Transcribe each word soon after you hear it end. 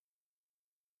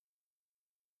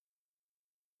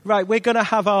Right, we're going to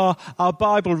have our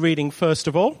Bible reading first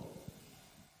of all.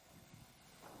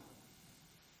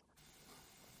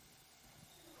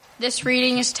 This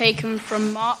reading is taken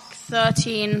from Mark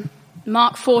 14,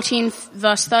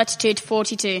 verse 32 to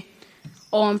 42,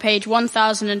 or on page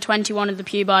 1021 of the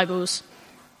Pew Bibles.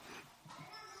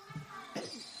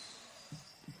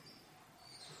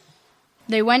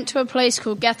 They went to a place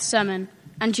called Gethsemane,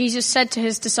 and Jesus said to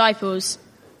his disciples,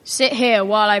 "Sit here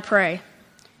while I pray."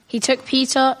 He took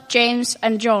Peter, James,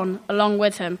 and John along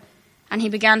with him, and he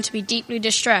began to be deeply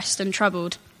distressed and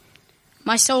troubled.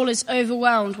 "My soul is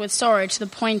overwhelmed with sorrow to the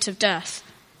point of death,"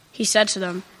 he said to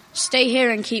them. "Stay here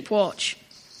and keep watch."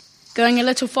 Going a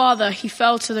little farther, he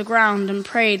fell to the ground and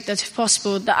prayed that, if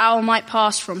possible, the hour might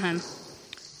pass from him.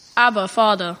 "Abba,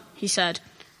 Father," he said,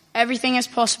 "everything is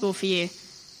possible for you.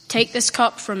 Take this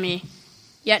cup from me,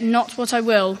 yet not what I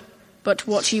will, but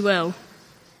what you will."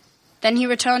 Then he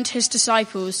returned to his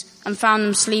disciples and found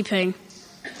them sleeping.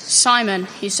 "Simon,"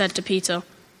 he said to Peter,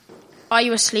 "are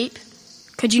you asleep?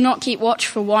 Could you not keep watch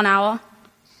for 1 hour?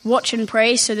 Watch and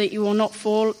pray so that you will not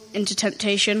fall into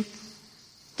temptation.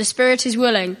 The spirit is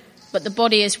willing, but the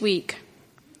body is weak."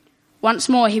 Once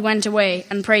more he went away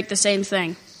and prayed the same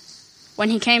thing.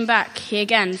 When he came back, he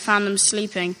again found them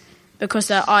sleeping, because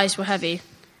their eyes were heavy.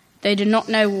 They did not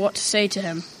know what to say to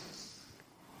him.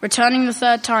 Returning the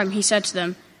third time, he said to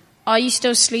them, "Are you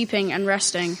still sleeping and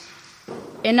resting?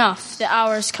 Enough, the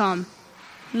hour has come.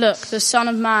 Look, the Son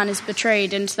of Man is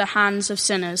betrayed into the hands of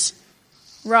sinners.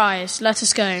 Rise, let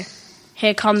us go.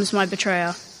 Here comes my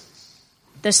betrayer."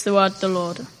 This is the word of the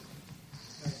Lord.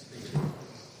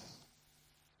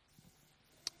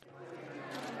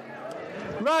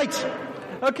 Right.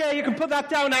 Okay, you can put that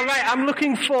down now. Right, I'm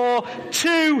looking for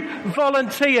 2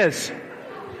 volunteers.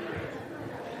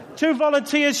 2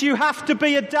 volunteers. You have to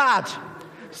be a dad.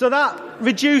 So that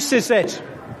reduces it.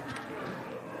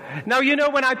 Now, you know,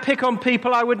 when I pick on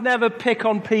people, I would never pick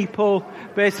on people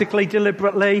basically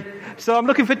deliberately. So I'm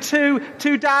looking for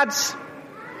two dads.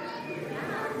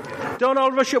 Don't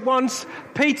all rush at once.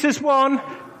 Peter's one.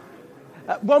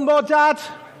 One more dad.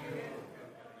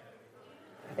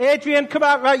 Adrian, come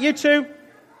out. Right, you two.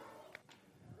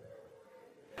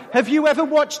 Have you ever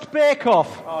watched Bake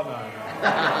Off? Oh, no.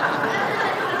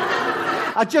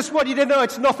 I just want you to know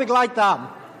it's nothing like that.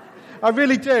 I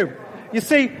really do. You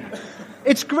see,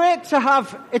 it's great to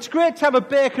have a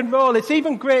bacon roll. It's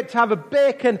even great to have a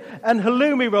bacon and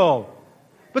halloumi roll.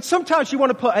 But sometimes you want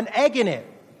to put an egg in it,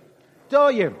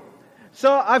 don't you?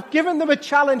 So I've given them a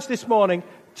challenge this morning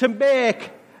to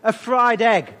make a fried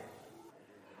egg.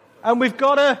 And we've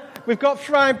got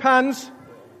frying pans.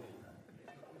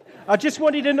 I just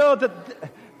want you to know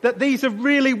that these are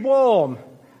really warm.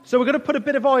 So we're going to put a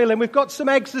bit of oil in. We've got some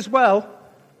eggs as well.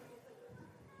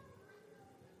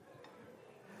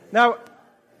 Now,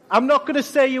 I'm not going to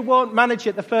say you won't manage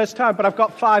it the first time, but I've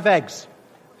got 5 eggs.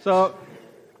 So,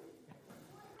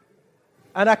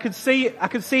 and I can see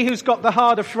who's got the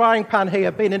harder frying pan here,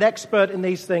 being an expert in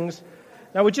these things.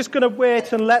 Now, we're just going to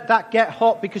wait and let that get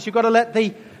hot, because you've got to let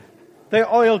the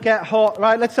oil get hot.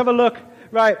 Right, let's have a look.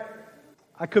 Right,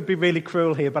 I could be really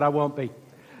cruel here, but I won't be.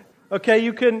 Okay,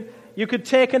 you could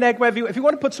take an egg wherever if you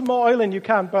want to put some more oil in, you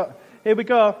can, but here we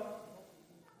go.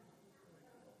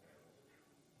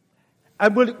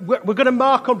 And we're going to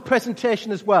mark on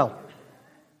presentation as well.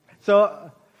 So,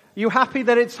 are you happy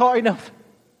that it's hot enough?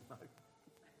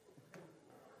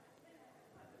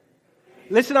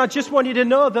 Listen, I just want you to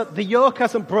know that the yolk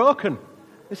hasn't broken.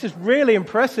 This is really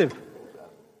impressive.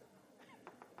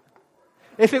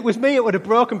 If it was me, it would have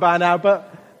broken by now, but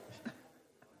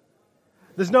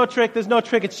there's no trick.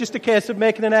 It's just a case of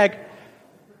making an egg.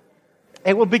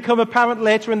 It will become apparent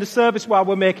later in the service while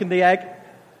we're making the egg.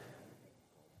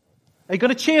 Are you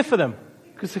going to cheer for them?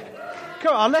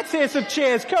 Come on, let's hear some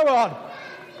cheers. Come on.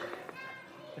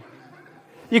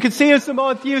 You can see us some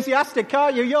more enthusiastic,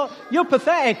 can't you? You're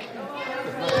pathetic.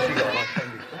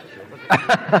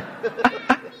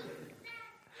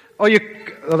 Or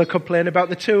they complain about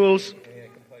the tools.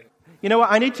 You know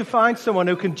what? I need to find someone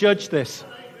who can judge this.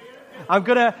 I'm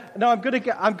gonna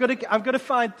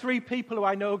find 3 people who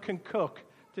I know can cook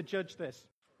to judge this.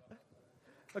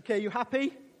 Okay, you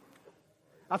happy?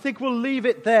 I think we'll leave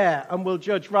it there and we'll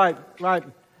judge. Right.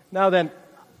 Now then,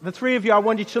 the 3 of you, I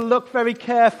want you to look very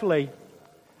carefully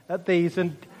at these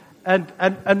and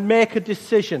make a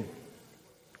decision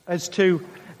as to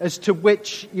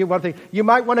which you want to. You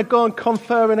might want to go and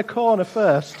confer in a corner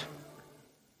first.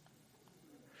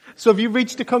 So have you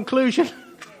reached a conclusion?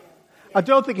 I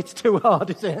don't think it's too hard,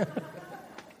 is it?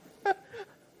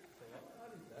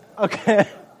 Okay.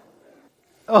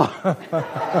 Oh.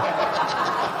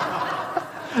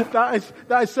 That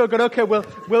is so good. Okay,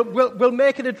 we'll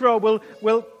make it a draw.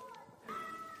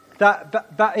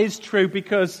 That is true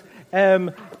because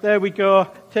there we go.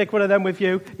 Take one of them with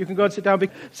you. You can go and sit down.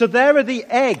 So there are the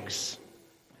eggs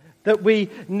that we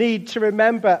need to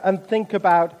remember and think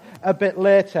about a bit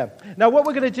later. Now, what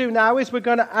we're going to do now is we're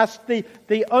going to ask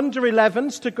the under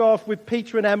 11s to go off with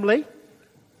Peter and Emily,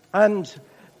 and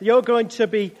you're going to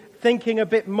be thinking a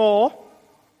bit more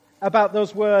about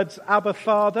those words, Abba,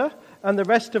 Father, and the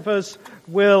rest of us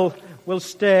will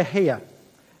stay here.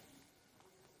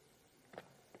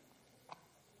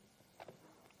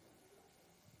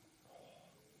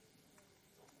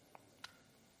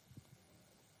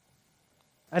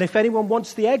 And if anyone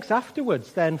wants the eggs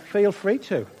afterwards, then feel free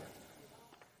to.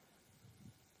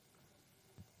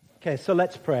 Okay, so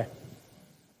let's pray.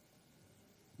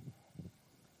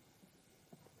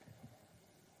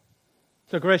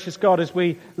 So gracious God, as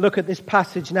we look at this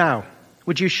passage now,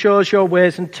 would you show us your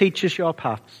ways and teach us your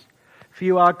paths? For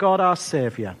you are God, our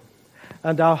Saviour,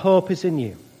 and our hope is in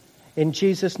you. In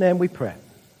Jesus' name we pray.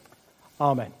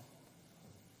 Amen.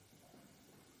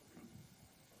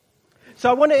 So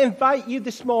I want to invite you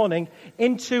this morning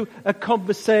into a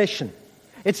conversation.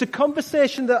 It's a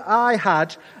conversation that I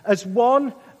had as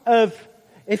one of,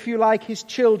 if you like, his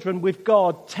children with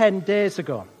God 10 days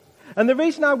ago. And the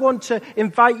reason I want to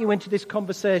invite you into this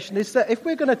conversation is that if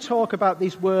we're going to talk about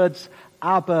these words,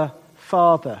 Abba,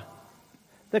 Father,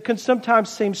 that can sometimes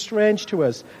seem strange to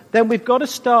us, then we've got to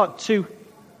start to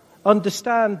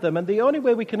understand them. And the only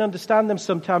way we can understand them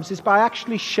sometimes is by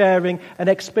actually sharing an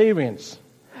experience.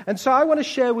 And so I want to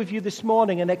share with you this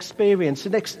morning an experience.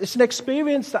 It's an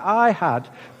experience that I had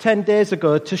 10 days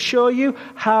ago to show you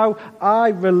how I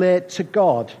relate to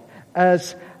God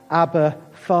as Abba,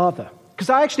 Father. Because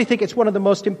I actually think it's one of the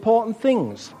most important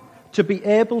things to be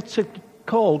able to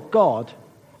call God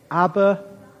Abba,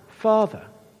 Father.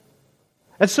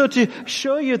 And so to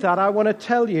show you that, I want to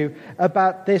tell you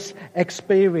about this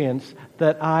experience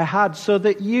that I had so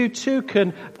that you too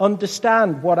can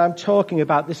understand what I'm talking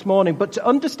about this morning. But to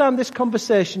understand this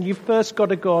conversation, you've first got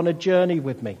to go on a journey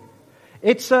with me.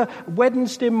 It's a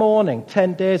Wednesday morning,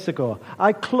 10 days ago.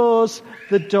 I close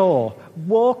the door,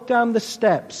 walk down the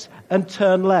steps and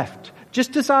turn left.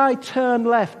 Just as I turn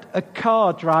left, a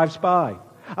car drives by.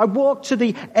 I walk to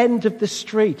the end of the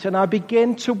street and I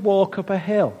begin to walk up a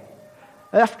hill.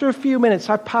 After a few minutes,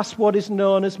 I pass what is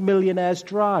known as Millionaire's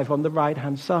Drive on the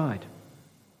right-hand side.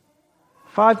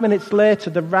 5 minutes later,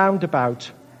 the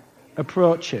roundabout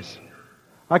approaches.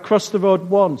 I cross the road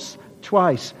once,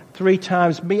 twice, 3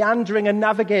 times, meandering and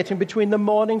navigating between the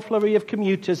morning flurry of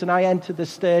commuters, and I enter the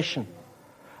station.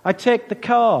 I take the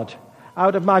card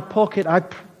out of my pocket, I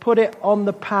put it on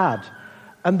the pad,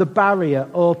 and the barrier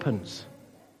opens.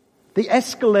 The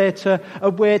escalator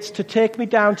awaits to take me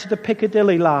down to the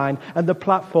Piccadilly line, and the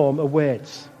platform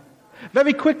awaits.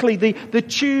 Very quickly, the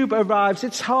tube arrives.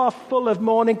 It's half full of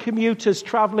morning commuters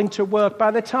travelling to work.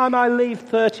 By the time I leave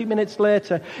 30 minutes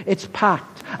later, it's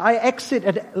packed. I exit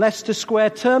at Leicester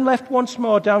Square, turn left once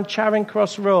more down Charing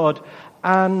Cross Road,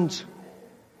 and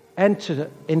enter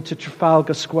into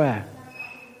Trafalgar Square.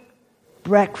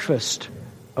 Breakfast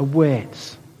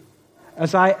awaits.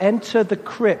 As I enter the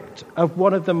crypt of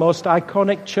one of the most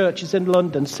iconic churches in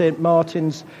London, St.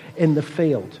 Martin's in the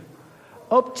Field.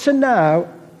 Up to now,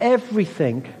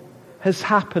 everything has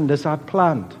happened as I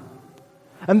planned.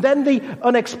 And then the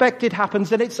unexpected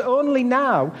happens, and it's only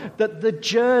now that the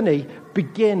journey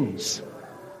begins.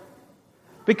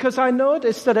 Because I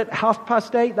noticed that at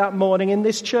 8:30 that morning in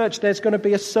this church, there's going to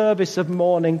be a service of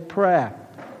morning prayer.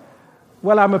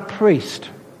 Well, I'm a priest.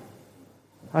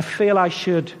 I feel I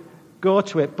should go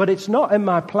to it, but it's not in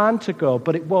my plan to go,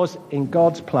 but it was in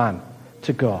God's plan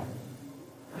to go.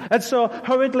 And so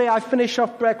hurriedly I finish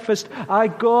off breakfast, I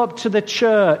go up to the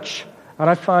church, and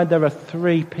I find there are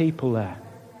 3 people there.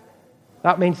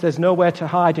 That means there's nowhere to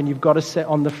hide, and you've got to sit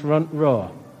on the front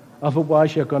row,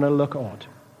 otherwise you're going to look odd.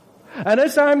 And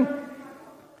as I'm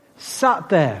sat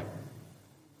there,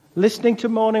 listening to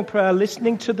morning prayer,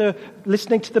 listening to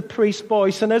the priest's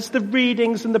voice, and as the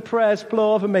readings and the prayers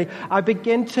flow over me, I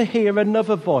begin to hear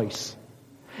another voice.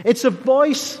 It's a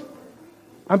voice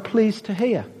I'm pleased to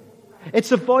hear.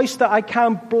 It's a voice that I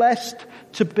count blessed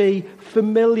to be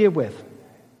familiar with.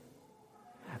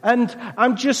 And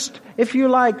I'm just, if you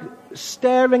like,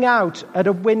 staring out at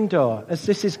a window as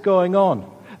this is going on.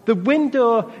 The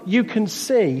window you can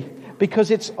see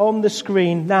because it's on the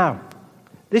screen now.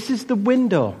 This is the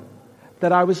window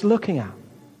that I was looking at.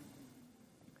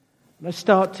 And I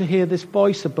start to hear this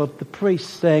voice above the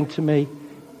priest saying to me,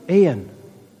 Ian,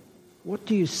 what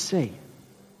do you see?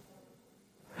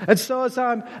 And so as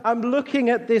I'm looking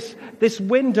at this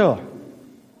window,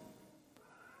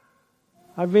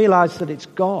 I realize that it's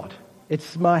God.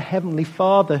 It's my Heavenly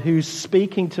Father who's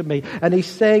speaking to me, and He's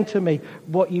saying to me,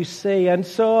 what you see. And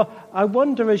so I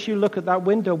wonder, as you look at that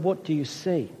window, what do you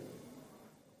see?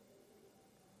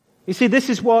 You see, this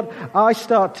is what I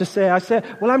start to say. I say,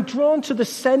 well, I'm drawn to the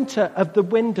center of the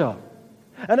window.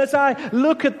 And as I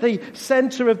look at the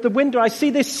center of the window, I see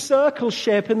this circle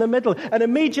shape in the middle. And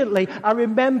immediately I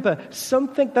remember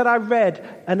something that I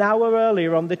read an hour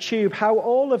earlier on the tube, how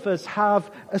all of us have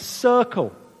a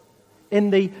circle in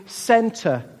the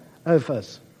center of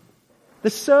us.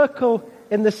 The circle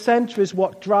in the center is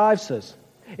what drives us.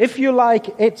 If you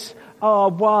like, it's our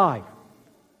why.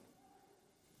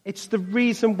 It's the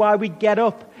reason why we get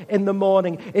up in the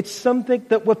morning. It's something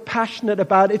that we're passionate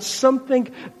about. It's something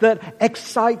that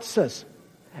excites us.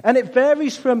 And it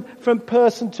varies from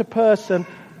person to person,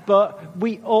 but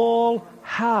we all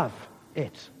have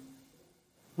it.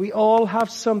 We all have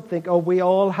something, or we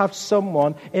all have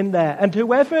someone in there. And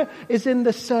whoever is in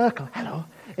the circle,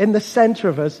 in the center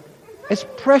of us, is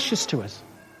precious to us.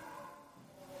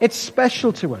 It's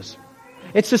special to us.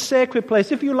 It's a sacred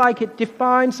place. If you like, it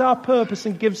defines our purpose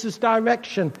and gives us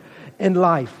direction in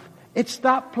life. It's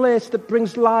that place that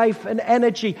brings life and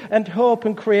energy and hope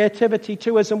and creativity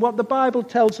to us. And what the Bible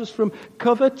tells us from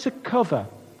cover to cover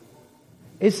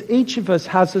is each of us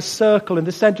has a circle in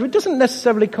the center. It doesn't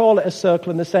necessarily call it a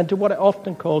circle in the center. What it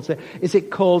often calls it is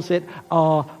it calls it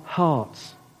our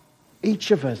hearts.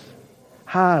 Each of us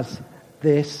has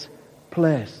this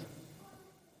place.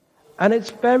 And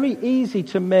it's very easy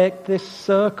to make this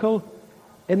circle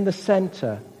in the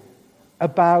center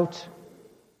about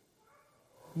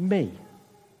me.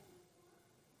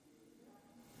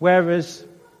 Whereas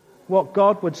what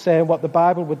God would say and what the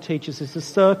Bible would teach us is the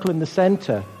circle in the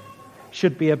center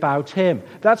should be about Him.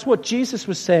 That's what Jesus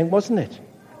was saying, wasn't it?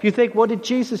 If you think, what did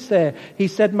Jesus say? He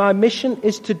said, my mission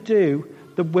is to do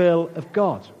the will of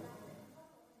God.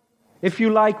 If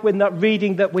you like, when that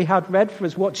reading that we had read for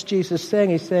us, what's Jesus saying?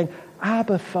 He's saying,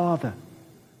 Abba, Father,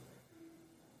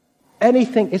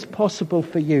 anything is possible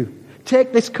for you.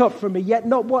 Take this cup from me, yet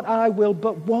not what I will,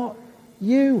 but what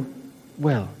you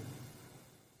will.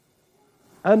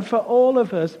 And for all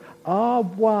of us, our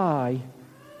why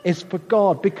is for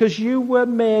God, because you were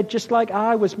made, just like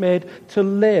I was made, to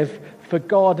live for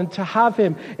God and to have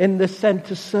Him in the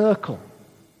center circle.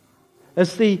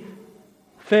 As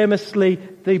famously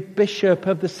the bishop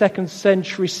of the 2nd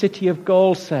century city of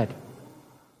Gaul said,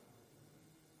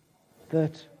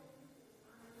 that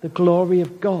the glory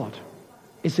of God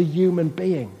is a human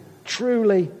being,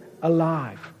 truly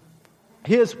alive.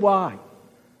 Here's why.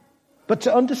 But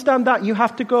to understand that, you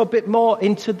have to go a bit more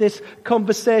into this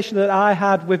conversation that I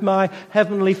had with my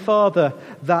Heavenly Father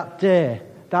that day,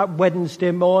 that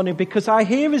Wednesday morning, because I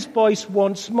hear His voice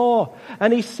once more,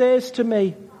 and He says to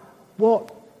me,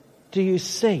 what do you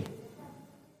see?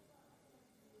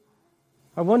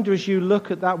 I wonder, as you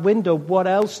look at that window, what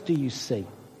else do you see?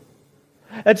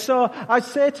 And so I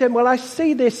say to him, well, I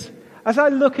see this. As I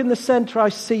look in the center, I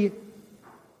see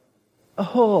a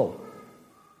hole.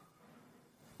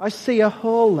 I see a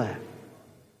hole there.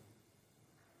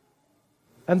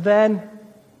 And then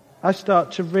I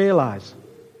start to realize,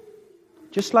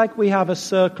 just like we have a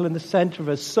circle in the center of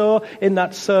us, so in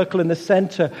that circle in the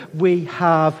center, we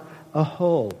have a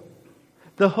hole.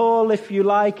 The hole, if you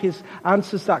like,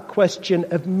 answers that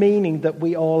question of meaning that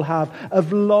we all have,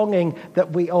 of longing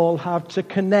that we all have to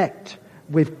connect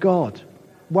with God.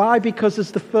 Why? Because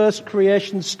as the first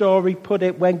creation story put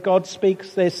it, when God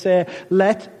speaks, they say,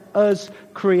 let us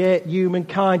create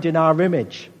humankind in our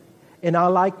image, in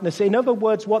our likeness. In other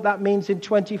words, what that means in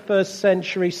 21st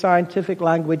century scientific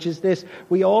language is this: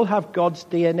 we all have God's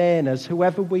DNA in us,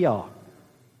 whoever we are.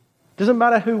 Doesn't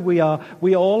matter who we are,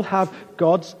 we all have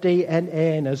God's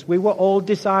DNA in us. We were all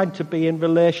designed to be in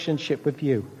relationship with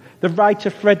you. The writer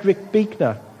Frederick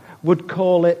Buechner would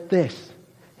call it this.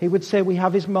 He would say we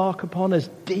have His mark upon us,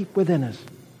 deep within us.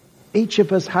 Each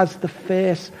of us has the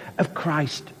face of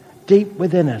Christ deep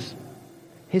within us.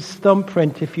 His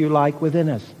thumbprint, if you like, within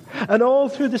us. And all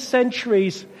through the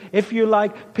centuries, if you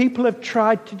like, people have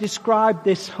tried to describe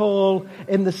this hole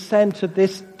in the center,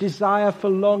 this desire for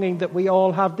longing that we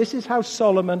all have. This is how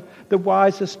Solomon, the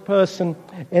wisest person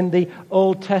in the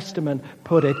Old Testament,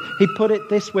 put it. He put it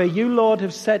this way: you, Lord,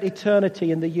 have set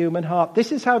eternity in the human heart.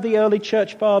 This is how the early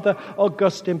church father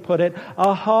Augustine put it: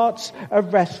 our hearts are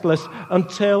restless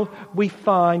until we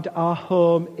find our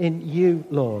home in you,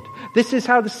 Lord. This is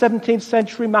how the 17th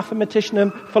century mathematician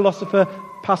and philosopher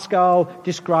Pascal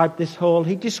described this hole.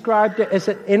 He described it as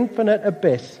an infinite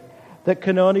abyss that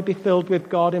can only be filled with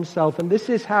God himself. And this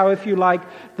is how, if you like,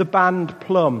 the band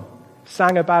Plum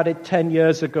sang about it 10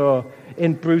 years ago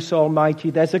in Bruce Almighty.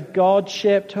 There's a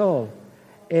God-shaped hole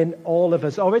in all of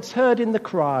us. Or it's heard in the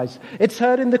cries. It's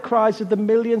heard in the cries of the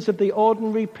millions of the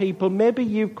ordinary people. Maybe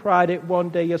you've cried it one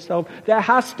day yourself. There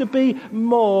has to be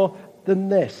more than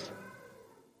this.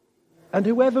 And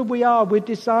whoever we are, we're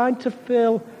designed to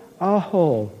fill our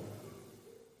hole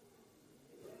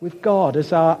with God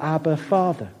as our Abba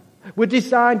Father. We're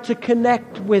designed to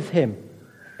connect with him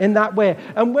in that way.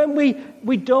 And when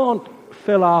we don't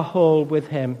fill our hole with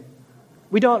him,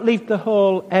 we don't leave the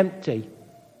hole empty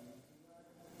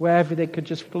where everything could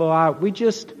just flow out. We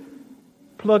just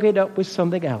plug it up with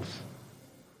something else.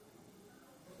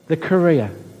 The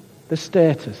career, the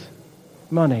status,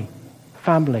 money,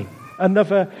 family,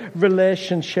 another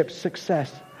relationship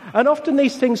success. And often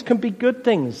these things can be good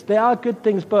things. They are good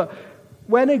things, but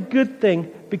when a good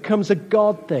thing becomes a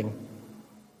God thing,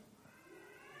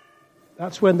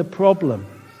 that's when the problems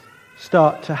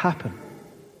start to happen.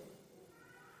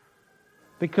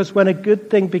 Because when a good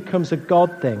thing becomes a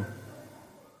God thing,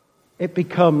 it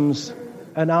becomes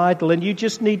an idol. And you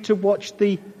just need to watch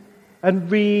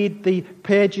and read the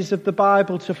pages of the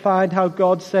Bible to find how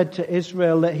God said to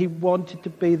Israel that he wanted to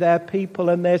be their people.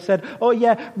 And they said, oh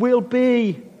yeah, we'll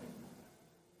be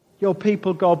your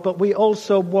people, God, but we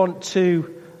also want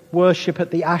to worship at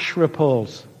the Asherah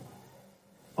poles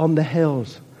on the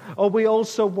hills. Or we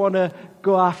also want to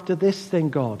go after this thing,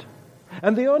 God.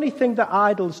 And the only thing that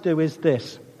idols do is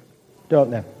this,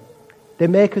 don't they? They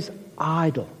make us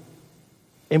idle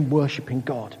in worshipping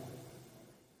God.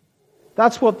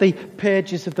 That's what the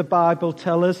pages of the Bible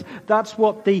tell us. That's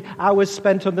what the hours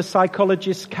spent on the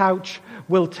psychologist's couch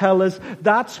will tell us.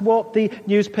 That's what the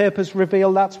newspapers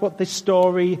reveal. That's what the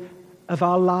story of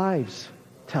our lives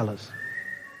tell us.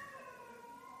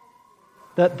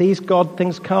 That these God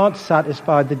things can't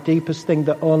satisfy the deepest thing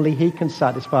that only he can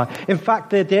satisfy. In fact,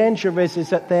 their danger is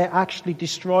that they actually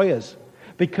destroy us,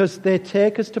 because they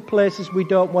take us to places we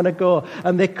don't want to go,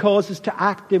 and they cause us to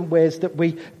act in ways that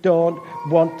we don't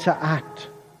want to act.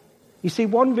 You see,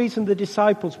 one reason the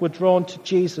disciples were drawn to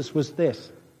Jesus was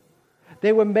this.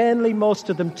 They were mainly, most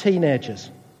of them,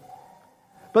 teenagers.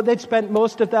 But they'd spent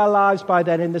most of their lives by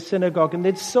then in the synagogue, and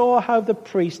they'd saw how the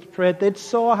priest prayed, they'd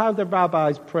saw how the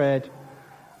rabbis prayed,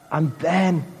 and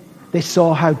then they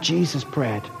saw how Jesus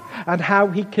prayed and how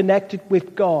he connected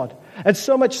with God. And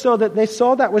so much so that they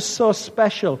saw that was so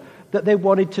special that they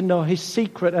wanted to know his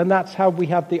secret. And that's how we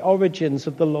have the origins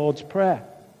of the Lord's Prayer.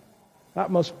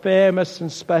 That most famous and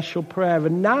special prayer.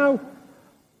 And now,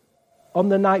 on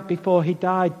the night before he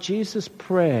died, Jesus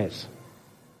prays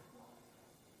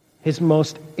his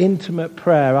most intimate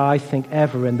prayer, I think,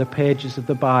 ever in the pages of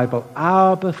the Bible.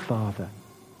 Abba, Father.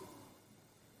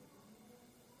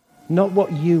 Not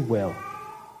what you will,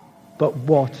 but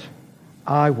what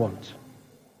I want.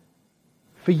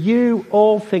 For you,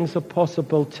 all things are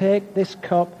possible. Take this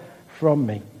cup from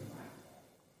me.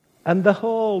 And the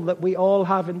hole that we all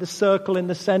have in the circle in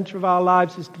the center of our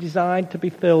lives is designed to be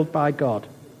filled by God.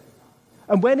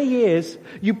 And when he is,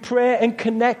 you pray and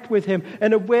connect with him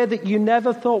in a way that you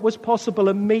never thought was possible,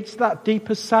 and meets that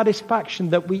deepest satisfaction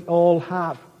that we all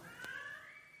have.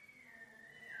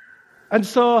 And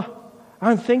so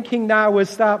I'm thinking now,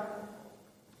 as that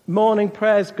morning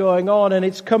prayer's going on and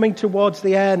it's coming towards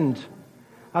the end,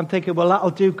 I'm thinking, well,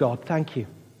 that'll do, God, thank you.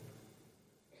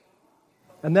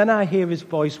 And then I hear his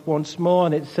voice once more,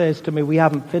 and it says to me, we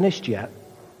haven't finished yet.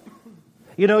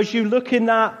 You know, as you look in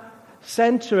that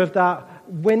center of that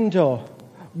window,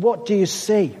 what do you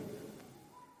see?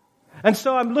 And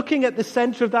so I'm looking at the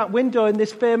center of that window in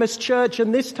this famous church,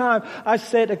 and this time I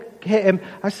say to him,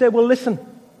 well, listen,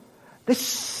 this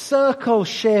circle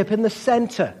shape in the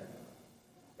center,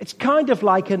 it's kind of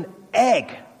like an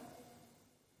egg.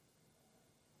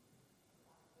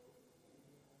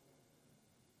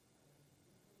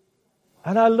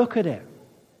 And I look at it.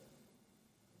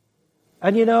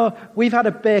 And you know, we've had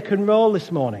a bacon roll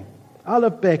this morning. I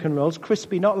love bacon rolls,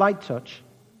 crispy, not light touch.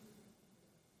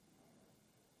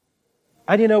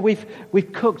 And you know, we've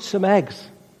cooked some eggs.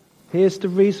 Here's the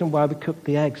reason why we cooked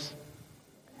the eggs.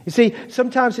 You see,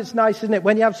 sometimes it's nice, isn't it,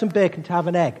 when you have some bacon to have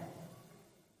an egg.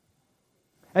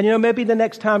 And you know, maybe the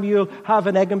next time you'll have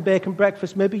an egg and bacon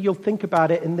breakfast, maybe you'll think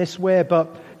about it in this way, but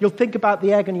you'll think about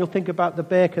the egg and you'll think about the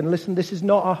bacon. Listen, this is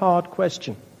not a hard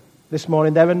question this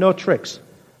morning. There are no tricks.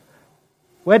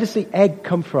 Where does the egg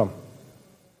come from?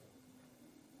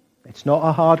 It's not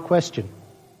a hard question.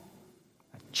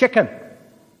 Chicken.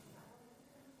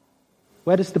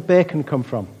 Where does the bacon come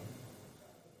from?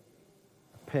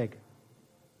 A pig.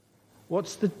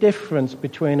 What's the difference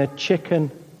between a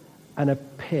chicken and a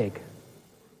pig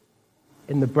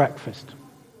in the breakfast.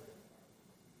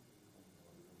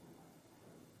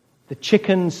 The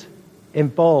chicken's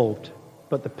involved,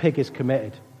 but the pig is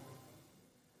committed.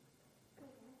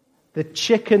 The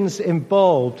chicken's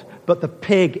involved, but the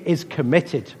pig is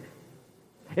committed.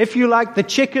 If you like, the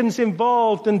chicken's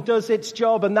involved and does its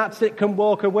job, and that's it, can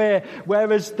walk away,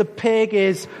 whereas the pig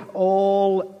is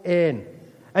all in.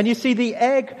 And you see, the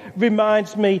egg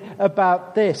reminds me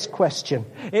about this question.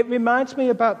 It reminds me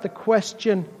about the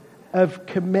question of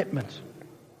commitment.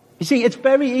 You see, it's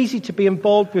very easy to be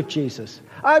involved with Jesus.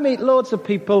 I meet loads of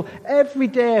people every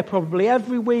day, probably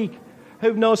every week,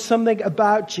 who know something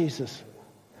about Jesus,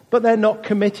 but they're not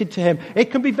committed to him.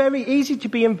 It can be very easy to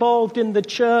be involved in the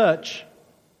church,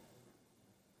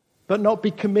 but not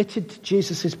be committed to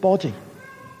Jesus' body.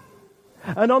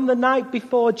 And on the night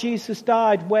before Jesus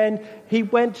died, when he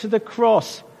went to the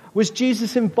cross, was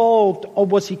Jesus involved or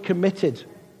was he committed?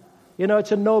 You know,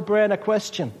 it's a no-brainer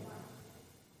question.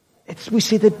 We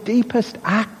see the deepest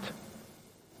act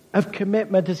of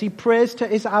commitment as he prays to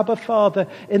his Abba Father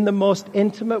in the most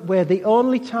intimate way. The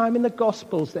only time in the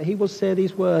Gospels that he will say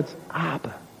these words,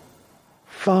 Abba,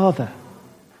 Father.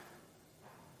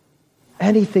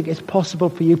 Anything is possible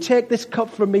for you. Take this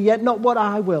cup from me, yet not what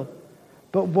I will,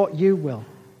 but what you will.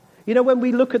 You know, when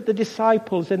we look at the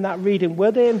disciples in that reading,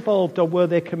 were they involved or were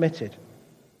they committed?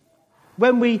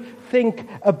 When we think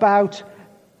about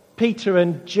Peter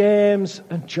and James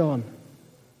and John,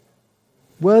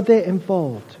 were they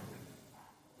involved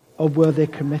or were they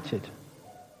committed?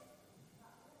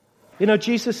 You know,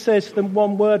 Jesus says to them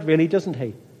one word really, doesn't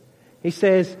he? He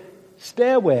says,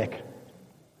 stay awake,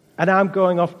 and I'm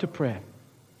going off to pray.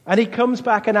 And he comes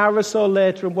back an hour or so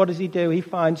later, and what does he do? He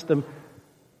finds them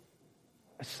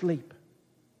asleep.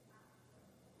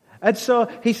 And so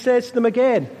he says to them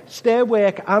again, stay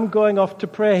awake, I'm going off to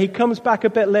pray. He comes back a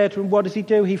bit later, and what does he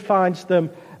do? He finds them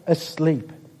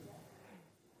asleep.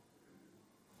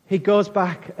 He goes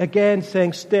back again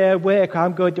saying, stay awake,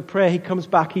 I'm going to pray. He comes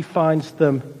back, he finds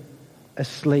them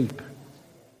asleep.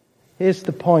 Here's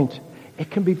the point. It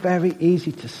can be very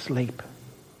easy to sleep.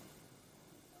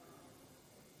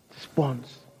 Just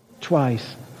once,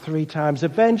 twice, 3 times.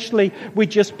 Eventually, we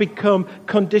just become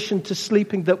conditioned to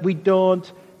sleeping that we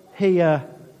don't hear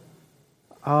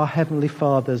our Heavenly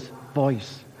Father's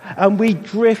voice. And we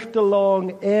drift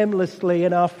along aimlessly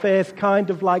in our faith, kind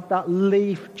of like that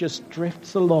leaf just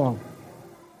drifts along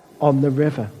on the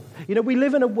river. You know, we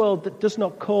live in a world that does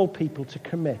not call people to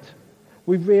commit.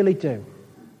 We really do.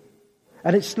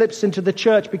 And it slips into the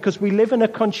church because we live in a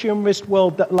consumerist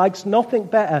world that likes nothing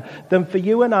better than for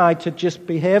you and I to just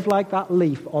behave like that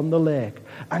leaf on the lake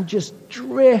and just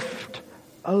drift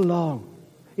along.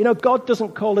 You know, God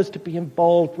doesn't call us to be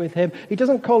involved with him. He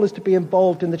doesn't call us to be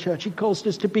involved in the church. He calls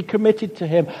us to be committed to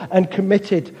him and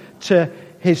committed to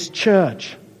his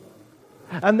church.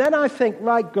 And then I think,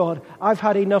 right, God, I've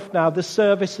had enough now. The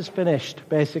service is finished,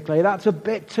 basically. That's a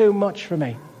bit too much for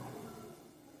me.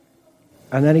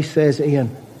 And then he says,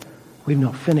 Ian, we've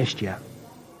not finished yet.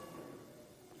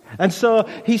 And so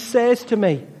he says to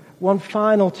me one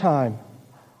final time,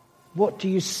 what do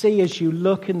you see as you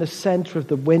look in the center of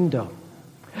the window?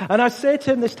 And I say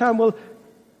to him this time, well,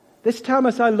 this time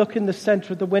as I look in the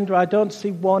center of the window, I don't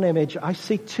see one image, I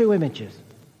see 2 images.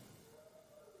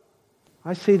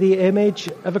 I see the image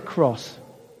of a cross,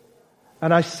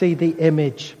 and I see the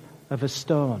image of a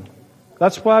stone.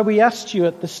 That's why we asked you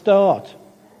at the start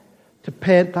to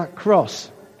paint that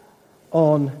cross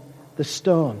on the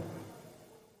stone.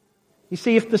 You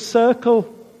see, if the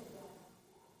circle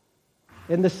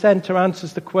in the center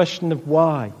answers the question of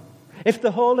why, if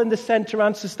the hole in the center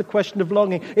answers the question of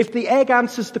longing, if the egg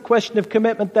answers the question of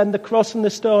commitment, then the cross and the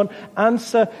stone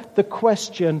answer the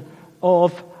question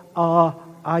of our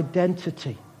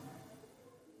identity,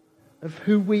 of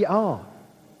who we are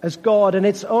as God. And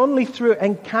it's only through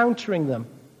encountering them,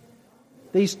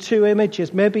 these 2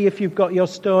 images. Maybe if you've got your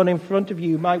stone in front of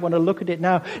you, you might want to look at it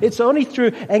now. It's only through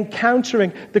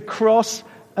encountering the cross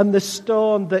and the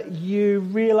stone that you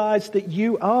realize that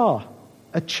you are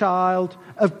a child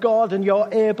of God and you're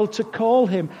able to call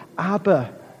him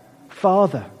Abba,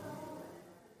 Father.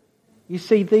 You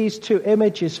see, these 2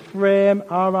 images frame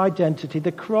our identity.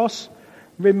 The cross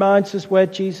reminds us where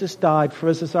Jesus died for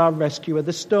us as our rescuer.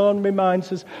 The stone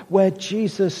reminds us where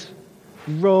Jesus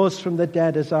rose from the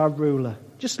dead as our ruler.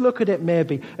 Just look at it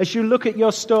maybe. As you look at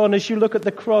your stone, as you look at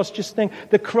the cross, just think,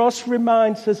 the cross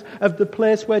reminds us of the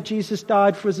place where Jesus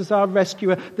died for us as our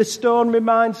rescuer. The stone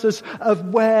reminds us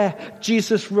of where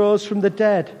Jesus rose from the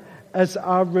dead as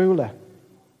our ruler.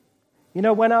 You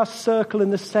know, when our circle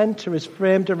in the center is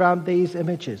framed around these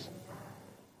images,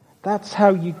 That's how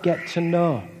you get to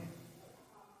know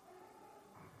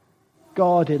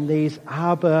God in these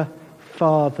Abba,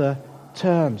 Father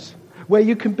terms, where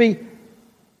you can be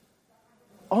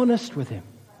honest with him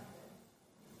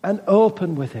and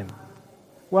open with him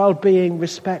while being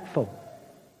respectful.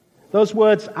 Those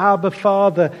words, Abba,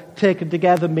 Father, taken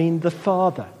together mean the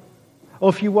Father. Or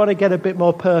if you want to get a bit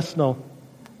more personal,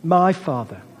 my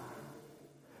Father.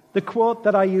 The quote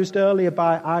that I used earlier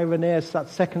by Irenaeus, that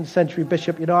 2nd century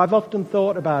bishop, I've often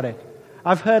thought about it.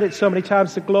 I've heard it so many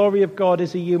times, the glory of God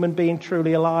is a human being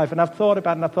truly alive. And I've thought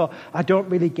about it and I thought, I don't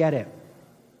really get it.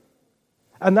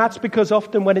 And that's because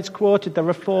often when it's quoted, there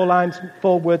are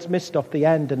 4 words missed off the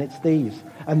end, and it's these.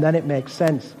 And then it makes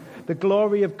sense. The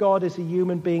glory of God is a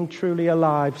human being truly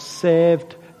alive,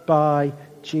 saved by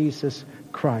Jesus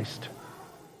Christ.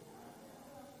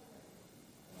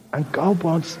 And God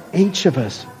wants each of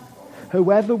us,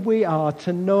 whoever we are,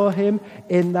 to know him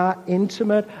in that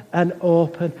intimate and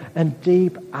open and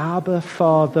deep Abba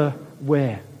Father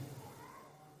way.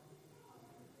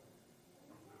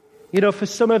 For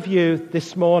some of you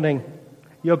this morning,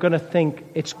 you're going to think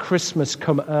it's Christmas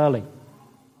come early.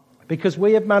 Because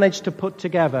we have managed to put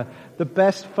together the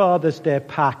best Father's Day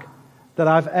pack that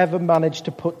I've ever managed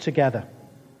to put together.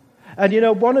 And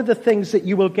one of the things that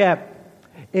you will get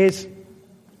is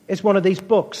one of these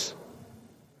books.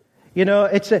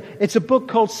 It's a book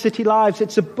called City Lives.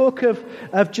 It's a book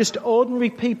of just ordinary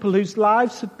people whose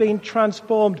lives have been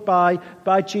transformed by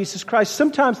Jesus Christ.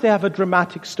 Sometimes they have a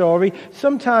dramatic story.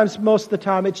 Sometimes, most of the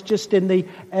time, it's just in the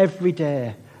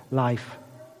everyday life.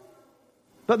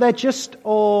 But they're just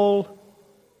all,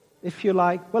 if you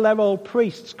like, they're all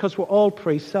priests, because we're all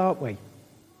priests, aren't we?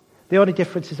 The only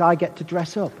difference is I get to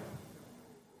dress up.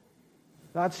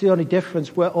 That's the only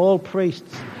difference. We're all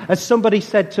priests. As somebody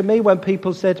said to me, when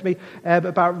people said to me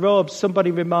about robes,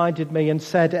 somebody reminded me and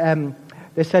said,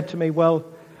 they said to me, well,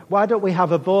 why don't we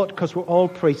have a vote, because we're all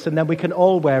priests, and then we can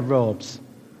all wear robes.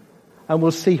 And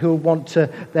we'll see who'll want to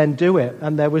then do it.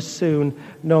 And there was soon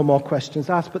no more questions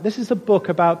asked. But this is a book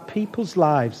about people's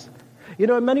lives.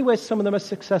 In many ways, some of them are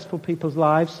successful people's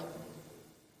lives.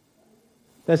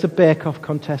 There's a bake-off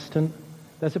contestant.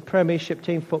 There's a Premiership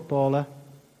team footballer.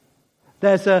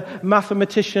 There's a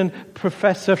mathematician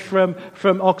professor from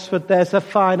Oxford. There's a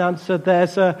financer.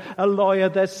 There's a lawyer.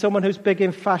 There's someone who's big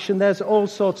in fashion. There's all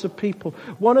sorts of people.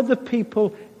 One of the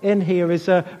people in here is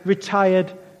a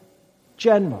retired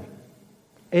general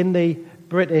in the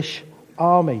British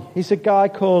Army. He's a guy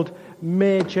called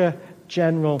Major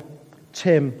General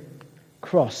Tim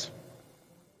Cross.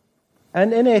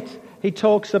 And in it, he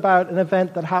talks about an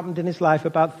event that happened in his life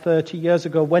about 30 years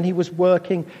ago when he was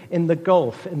working in the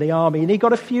Gulf in the army. And he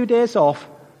got a few days off,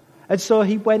 and so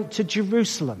he went to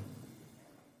Jerusalem.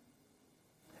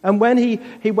 And when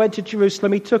he went to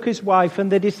Jerusalem, he took his wife, and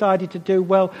they decided to do,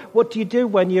 what do you do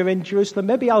when you're in Jerusalem?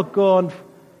 Maybe I'll go and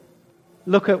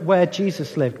look at where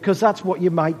Jesus lived, because that's what you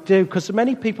might do. Because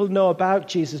many people know about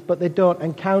Jesus, but they don't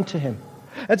encounter him.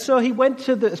 And so he went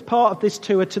as part of this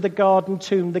tour, to the Garden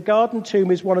Tomb. The Garden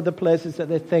Tomb is one of the places that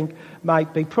they think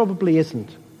might be, probably isn't,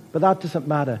 but that doesn't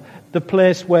matter, the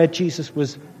place where Jesus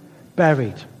was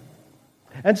buried.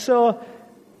 And so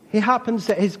he happens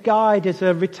that his guide is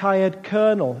a retired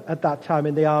colonel at that time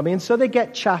in the army. And so they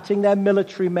get chatting. They're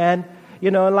military men,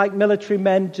 and like military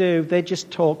men do, they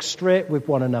just talk straight with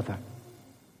one another.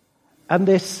 And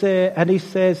he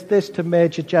says this to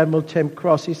Major General Tim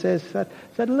Cross. He said,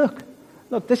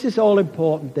 Look, this is all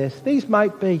important, this. These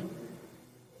might be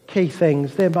key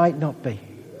things. They might not be.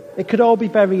 It could all be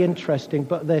very interesting,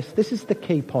 but this is the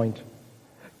key point.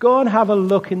 Go and have a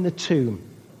look in the tomb,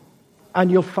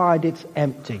 and you'll find it's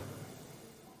empty.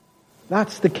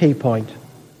 That's the key point.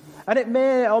 And it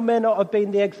may or may not have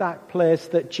been the exact place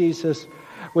that Jesus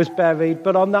was buried,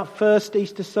 but on that first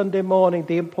Easter Sunday morning,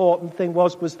 the important thing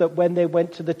was that when they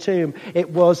went to the tomb, it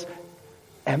was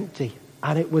empty,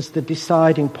 and it was the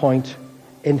deciding point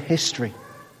in history.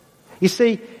 You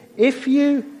see,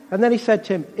 and then he said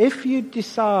to him, if you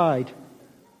decide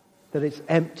that it's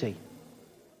empty,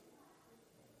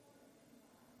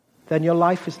 then your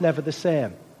life is never the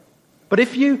same. But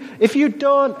if you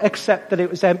don't accept that it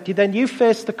was empty, then you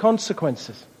face the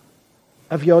consequences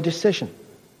of your decision.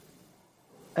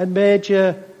 And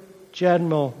Major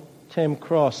General Tim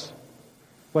Cross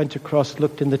went across,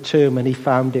 looked in the tomb, and he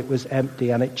found it was empty,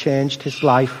 and it changed his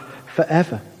life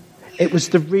forever. It was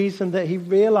the reason that he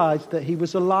realized that he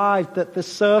was alive, that the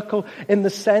circle in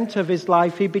the center of his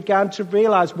life, he began to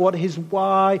realize what his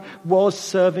why was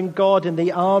serving God in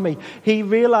the army. He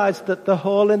realized that the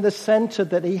hole in the center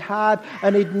that he had,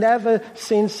 and he'd never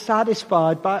seen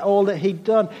satisfied by all that he'd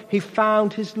done. He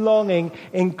found his longing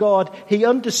in God. He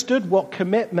understood what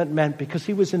commitment meant because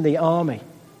he was in the army.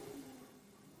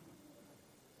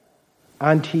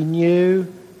 And he knew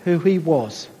who he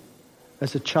was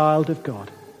as a child of God,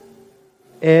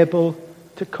 able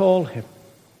to call him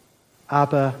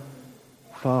Abba,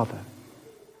 Father.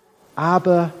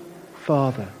 Abba,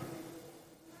 Father.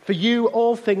 For you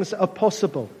all things are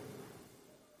possible.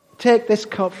 Take this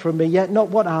cup from me, yet not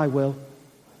what I will,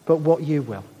 but what you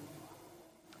will.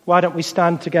 Why don't we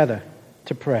stand together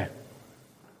to pray?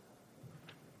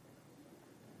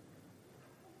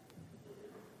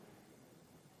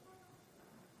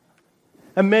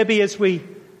 And maybe as we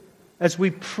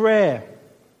pray,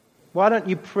 why don't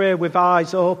you pray with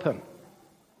eyes open?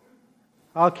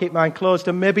 I'll keep mine closed,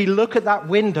 and maybe look at that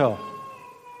window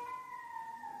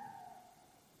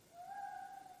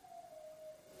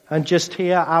and just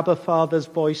hear Abba Father's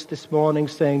voice this morning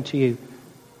saying to you,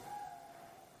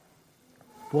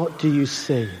 what do you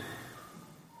see?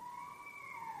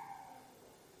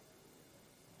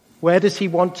 Where does he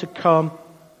want to come?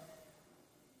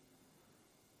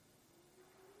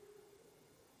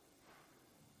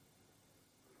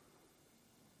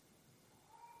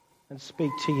 And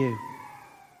speak to you.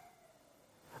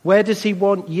 Where does he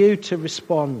want you to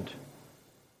respond?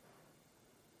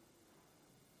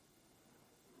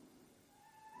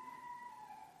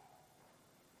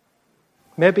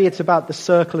 Maybe it's about the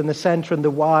circle in the center and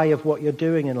the why of what you're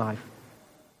doing in life.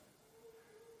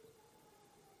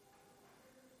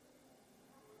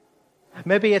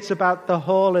 Maybe it's about the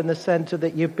hole in the center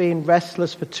that you've been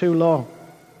restless for too long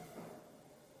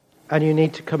and you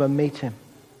need to come and meet him.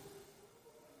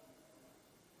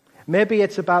 Maybe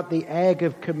it's about the egg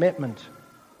of commitment.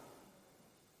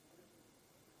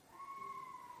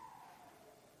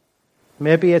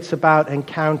 Maybe it's about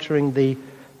encountering the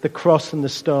cross and the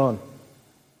stone.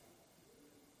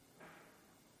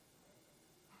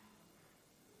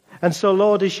 And so,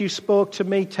 Lord, as you spoke to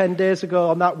me 10 days ago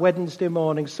on that Wednesday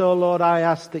morning, so, Lord, I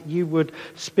ask that you would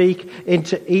speak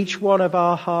into each one of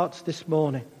our hearts this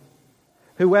morning.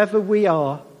 Whoever we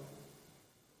are,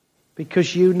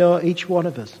 because you know each one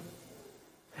of us.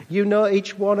 You know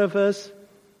each one of us,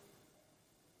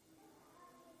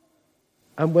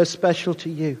 and we're special to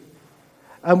you,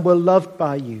 and we're loved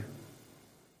by you.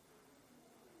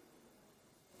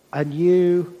 And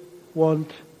you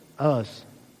want us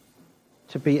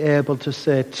to be able to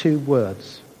say two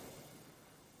words: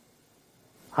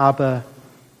 Abba,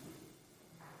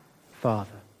 Father.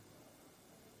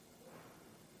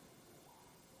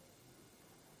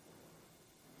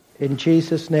 In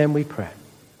Jesus' name we pray.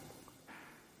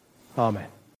 Amen.